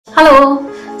Hello.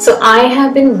 So I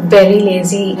have been very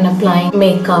lazy in applying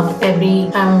makeup every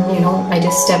time, I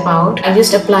just step out. I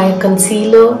just apply a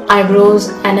concealer, eyebrows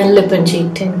and a lip and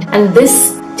cheek tint. And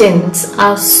these tints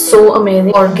are so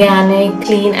amazing, organic,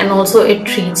 clean, and also it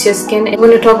treats your skin. I'm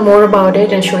going to talk more about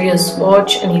it and show you a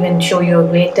swatch and even show you a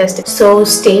weight test. So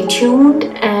stay tuned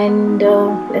and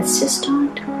let's just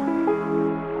start.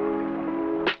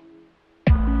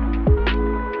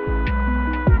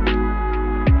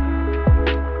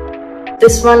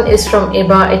 This one is from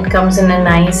IBA. It comes in a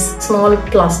nice small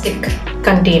plastic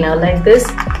container like this.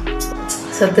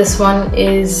 So this one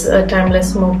is a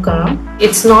Timeless Mocha.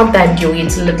 It's not that dewy,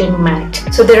 it's a little matte.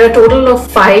 So there are a total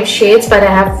of 5 shades, but I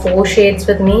have 4 shades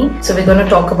with me. So we're going to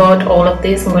talk about all of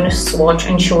these. I'm going to swatch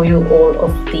and show you all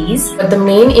of these. But the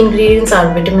main ingredients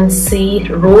are vitamin C,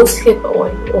 rosehip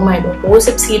oil. Oh my god,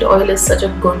 rosehip seed oil is such a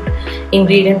good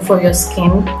ingredient for your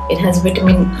skin. It has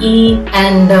vitamin E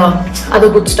and other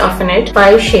good stuff in it.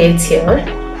 5 shades here.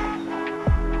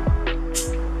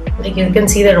 Like you can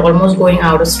see, they're almost going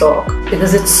out of stock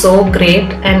because it's so great,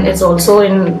 and it's also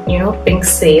in pink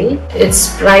sale.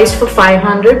 It's priced for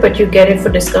 500, but you get it for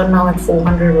discount now at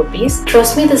 400 rupees.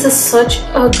 Trust me, this is such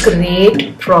a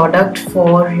great product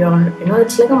for your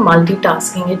it's like a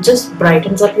multitasking. It just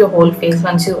brightens up your whole face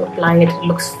once you apply it. It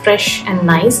looks fresh and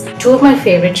nice. 2 of my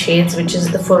favorite shades, which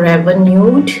is the Forever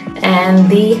Nude and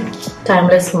the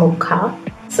Timeless Mocha.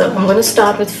 So I'm going to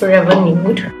start with Forever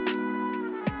Nude.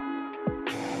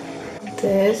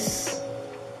 This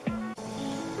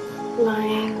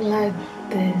line like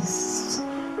this.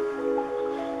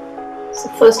 So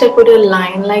first I put a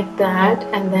line like that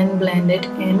and then blend it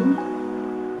in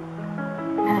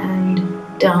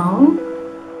and down.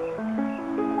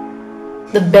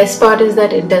 The best part is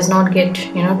that it does not get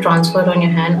transferred on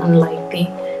your hand, unlike the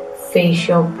Face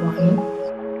Shop one.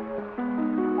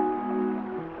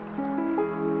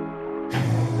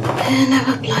 And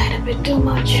I've applied a bit too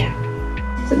much.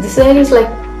 So this side is like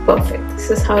perfect. This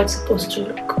is how it's supposed to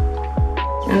look.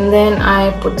 And then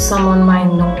I put some on my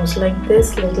nose like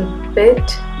this, little bit.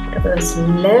 Whatever is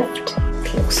left.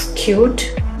 It looks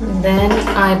cute. And then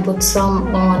I put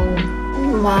some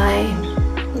on my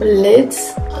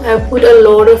lids. I put a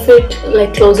load of it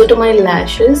like closer to my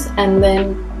lashes and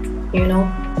then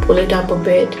pull it up a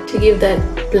bit to give that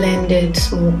blended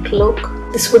smooth look.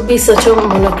 This would be such a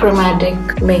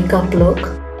monochromatic makeup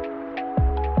look.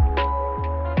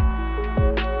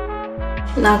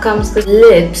 Now comes the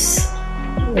lips,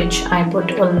 which I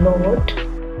put a lot.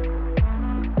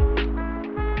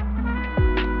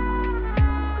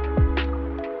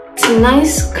 It's a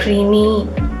nice creamy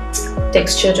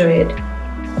texture to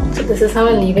it. So this is how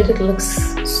I leave it. It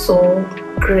looks so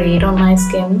great on my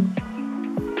skin.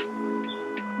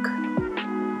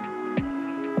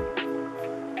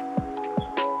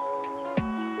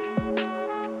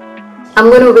 I'm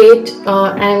going to wait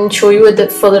and show you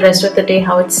for the rest of the day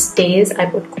how it stays. I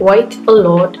put quite a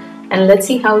lot and let's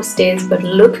see how it stays. But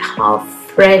look how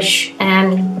fresh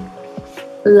and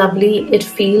lovely it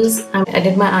feels. I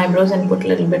did my eyebrows and put a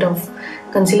little bit of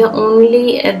concealer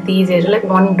only at these areas, like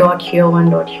 1 dot here,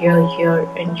 1 dot here, here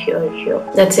and here, here.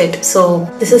 That's it. So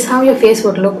this is how your face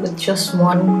would look with just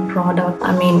one product.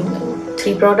 I mean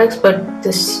 3 products, but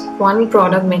this one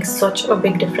product makes such a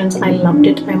big difference. I loved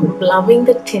it. I'm loving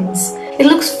the tints. It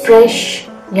looks fresh,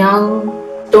 young.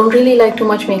 Don't really like too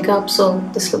much makeup, so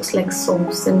this looks like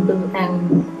so simple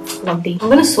and lovely. I'm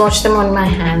gonna swatch them on my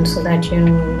hand so that you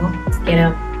get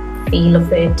a feel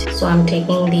of it. So I'm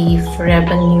taking the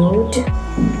Forever Nude.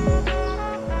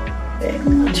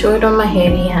 I'll show it on my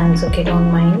hairy hands, okay,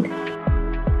 don't mind.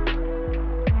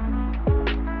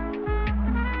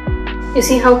 You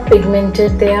see how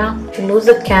pigmented they are? If you lose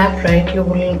the cap, right, you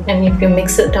will, and if you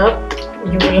mix it up,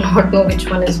 you will not know which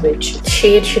one is which. The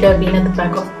shade should have been at the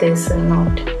back of this and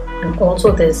not, and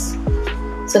also this.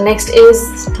 So next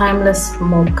is Timeless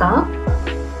Mocha.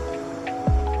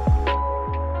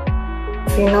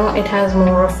 It has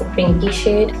more of a pinky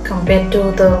shade compared to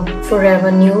the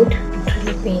Forever Nude. I'm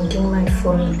really painting my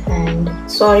full hand.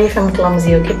 Sorry if I'm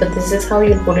clumsy, okay, but this is how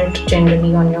you put it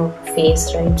generally on your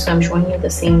face, right? So I'm showing you the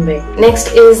same way.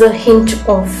 Next is a hint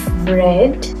of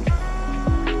red.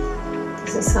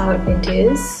 This is how it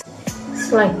is.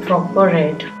 It's like proper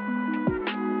red.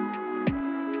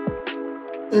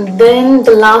 And then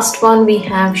the last one we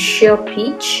have Sheer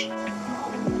Peach.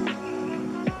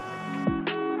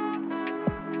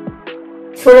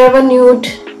 Forever Nude,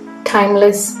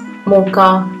 Timeless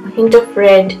Mocha, a hint of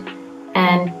red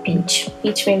and peach.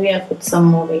 Peach, maybe I put some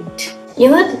more weight.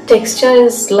 The texture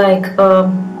is like a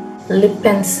lip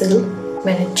pencil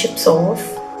when it chips off.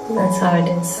 That's how it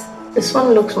is. This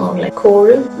one looks more like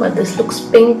coral, but this looks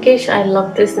pinkish. I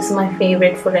love this. This is my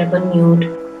favorite, Forever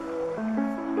Nude.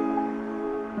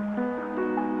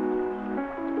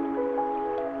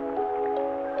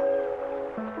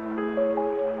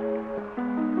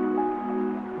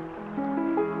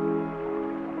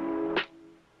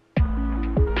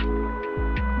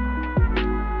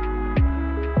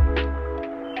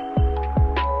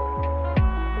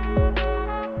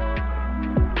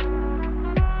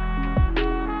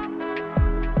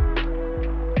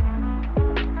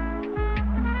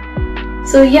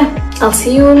 So yeah, I'll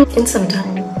see you in some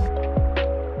time.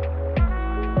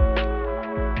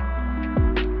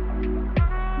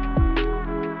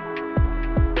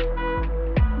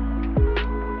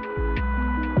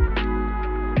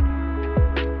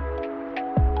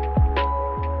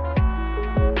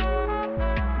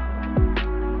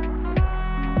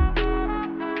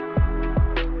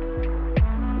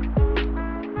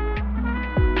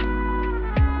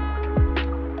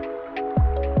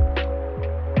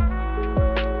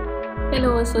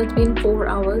 Hello, so it's been 4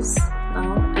 hours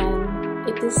now and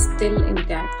it is still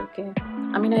intact, okay?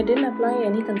 I mean, I didn't apply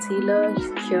any concealer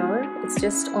here, it's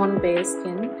just on bare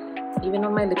skin. Even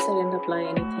on my lips I didn't apply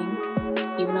anything.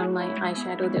 Even on my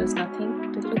eyeshadow there was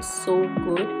nothing. It looks so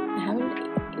good. I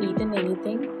haven't eaten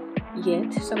anything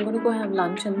yet, so I'm gonna go have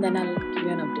lunch and then I'll give you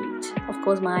an update. Of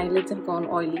course my eyelids have gone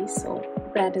oily, so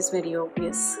that is very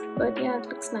obvious. But yeah, it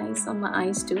looks nice on my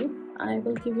eyes too. I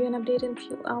will give you an update in a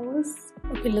few hours.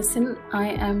 Okay, listen, I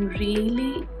am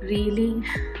really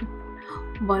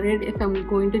worried if I'm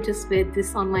going to just wear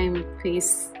this on my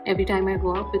face every time I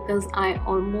go out, because I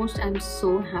almost am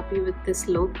so happy with this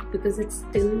look because it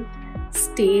still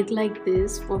stayed like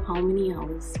this for how many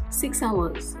hours? 6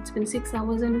 hours. It's been 6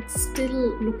 hours and it's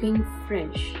still looking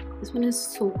fresh. This one is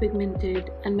so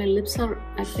pigmented and my lips are,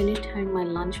 I finished having my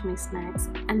lunch, my snacks,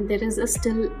 and there is a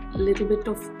still little bit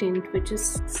of tint which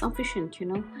is sufficient, you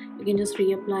know. You can just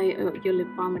reapply your lip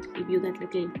balm, it'll give you that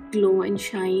little glow and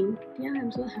shine. Yeah,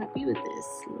 I'm so happy with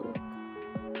this look.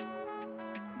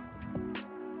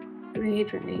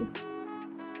 Great, right?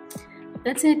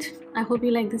 That's it. I hope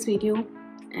you like this video.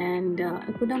 And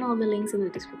I'll put down all the links in the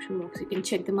description box. You can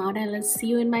check them out and I'll see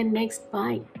you in my next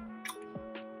buy.